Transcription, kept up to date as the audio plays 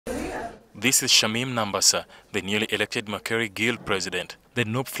This is Shamim Nambassa, the newly elected Makerere Guild president. The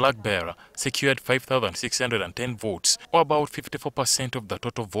Noob flag bearer secured 5,610 votes, or about 54% of the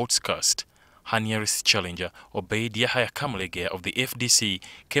total votes cast. Her nearest challenger, Obeid Yahya Kamlegea of the FDC,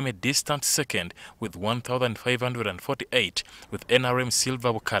 came a distant second with 1,548, with NRM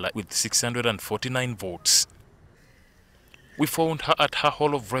Silva Bukala with 649 votes. We found her at her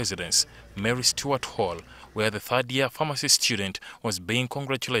hall of residence, Mary Stewart Hall, where the third-year pharmacy student was being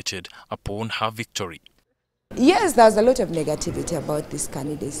congratulated upon her victory. Yes, there was a lot of negativity about this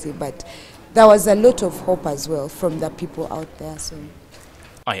candidacy, but there was a lot of hope as well from the people out there. So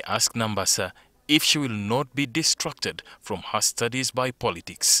I asked Nambassa if she will not be distracted from her studies by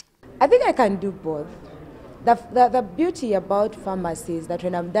politics. I think I can do both. The beauty about pharmacy is that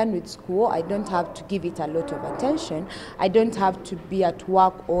when I'm done with school, I don't have to give it a lot of attention. I don't have to be at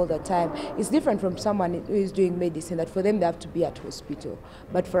work all the time. It's different from someone who is doing medicine, that for them they have to be at hospital.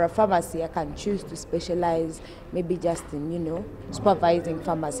 But for a pharmacy, I can choose to specialize maybe just in, supervising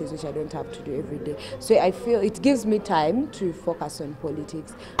pharmacies, which I don't have to do every day. So I feel it gives me time to focus on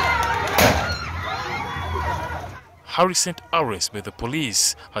politics. Her recent arrest by the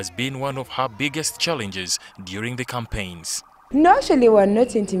police has been one of her biggest challenges during the campaigns. No, actually we're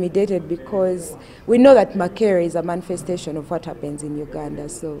not intimidated because we know that Makerere is a manifestation of what happens in Uganda.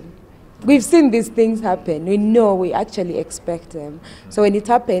 So we've seen these things happen. We know, we actually expect them. So when it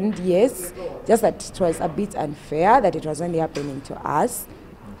happened, yes, just that it was a bit unfair that it was only happening to us.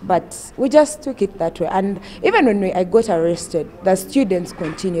 But we just took it that way. And even when I got arrested, the students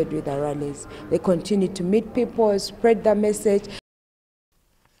continued with the rallies. They continued to meet people, spread the message.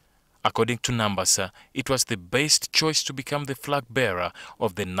 According to Nambassa, it was the best choice to become the flag bearer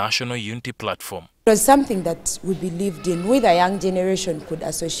of the National Unity Platform. It was something that we believed in, we the young generation could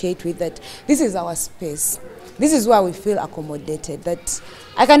associate with, that this is our space. This is where we feel accommodated, that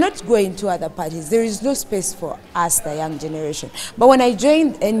I cannot go into other parties. There is no space for us, the young generation. But when I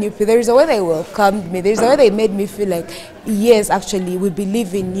joined NUP, there is a way they welcomed me. There is a way they made me feel like, yes, actually, we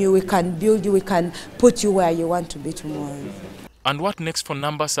believe in you, we can build you, we can put you where you want to be tomorrow. And what next for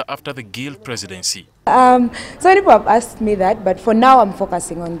Nambassa after the Guild presidency? So many people have asked me that, but for now I'm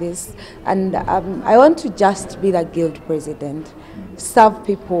focusing on this. And I want to just be the Guild president, serve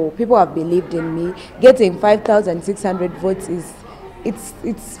people. People have believed in me. Getting 5,600 votes is,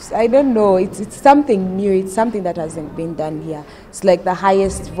 I don't know, it's something new. It's something that hasn't been done here. It's like the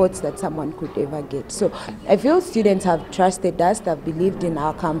highest votes that someone could ever get. So I feel students have trusted us, they've believed in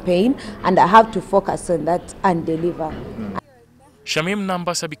our campaign, and I have to focus on that and deliver. Shamim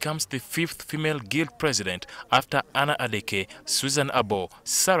Nambassa becomes the 5th female Guild president after Anna Adeke, Susan Abo,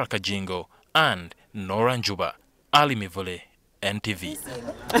 Sarah Kajingo, and Nora Njuba. Ali MIVULE, NTV.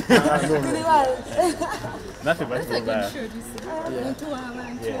 Nothing but